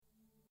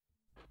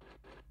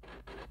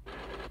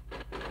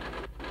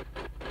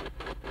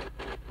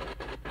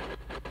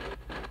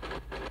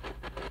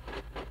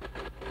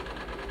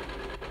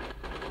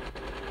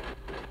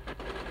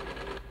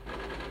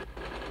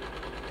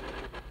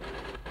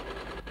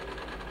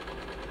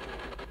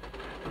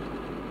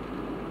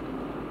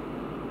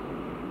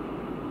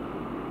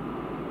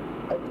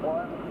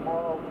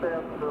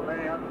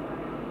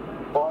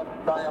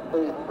1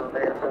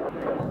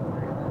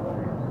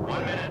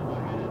 minute.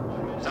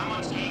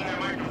 Someone's keying their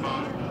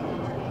microphone.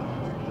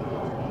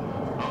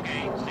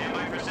 Okay, stand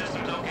by for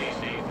systems. Okay,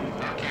 Steve.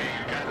 Okay,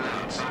 you're cutting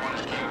out. Someone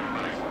is keying their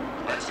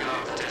microphone. Let's get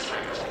off the test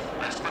figures.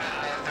 Let's put it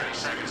another 30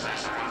 seconds,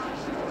 nice and one.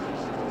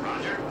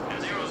 Roger.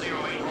 And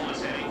 008, hold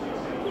us heading.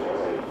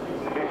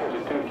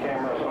 352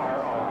 cameras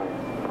are on.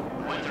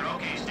 Winter,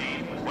 okay,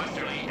 Steve.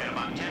 Westerly at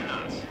about 10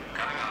 knots.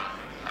 Coming on.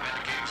 I'm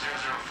indicating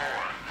 004.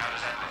 How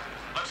does that look?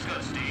 Looks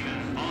good, Steve,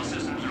 and all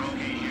systems are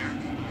okay here.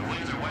 The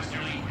winds are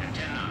westerly at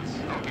 10 knots.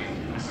 Okay.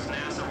 This is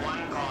NASA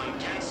 1 calling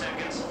 10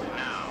 seconds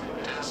now.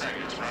 10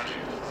 seconds, roger.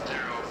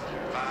 0,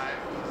 5,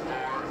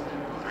 4,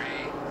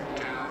 3,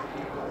 2,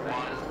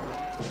 1.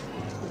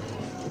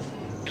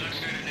 It looks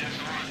good at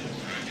NASA 1.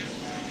 Roger.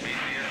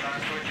 BCS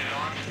on switch is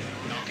on.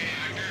 Okay,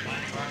 Victor.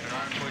 Landing rocket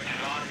on switch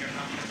is on. Here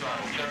comes the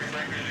throttle. Every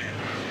breaker's in.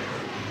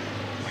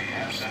 We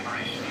have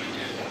separation.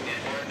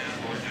 Inboard and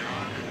outboard are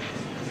on.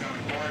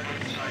 Coming forward with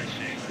the side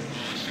stick.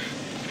 Looks good.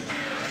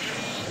 Roger.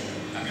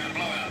 I've got a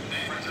blowout.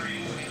 Name for 3.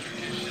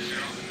 Pitch to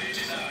 0. Pitch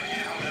is out.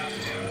 Yeah, hold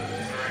altitude.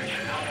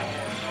 Correction. Alpha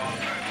 4 is off.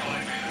 Track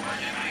flight man.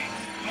 Emergency.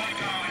 Flight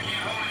call. I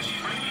can't hold it.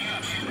 She's bringing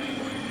up.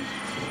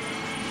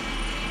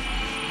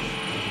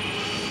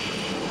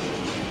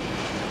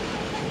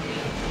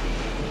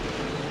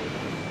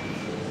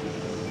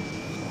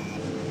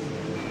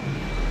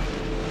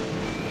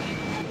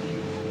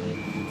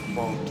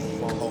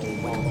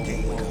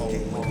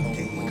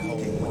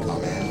 A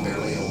man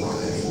barely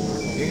alive.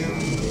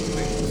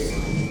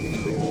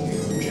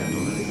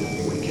 Gentlemen,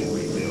 we can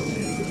rebuild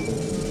him.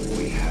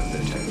 We have the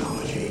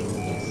technology.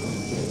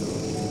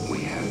 We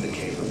have the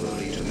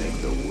capability to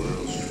make the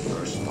world's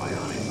first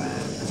bionic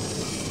man.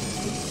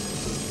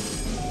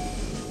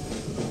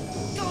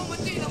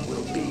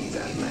 We'll be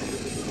that man.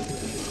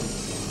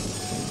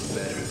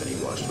 Better than he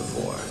was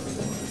before.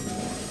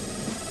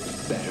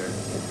 Better,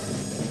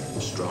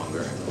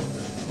 stronger,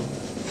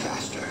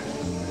 faster.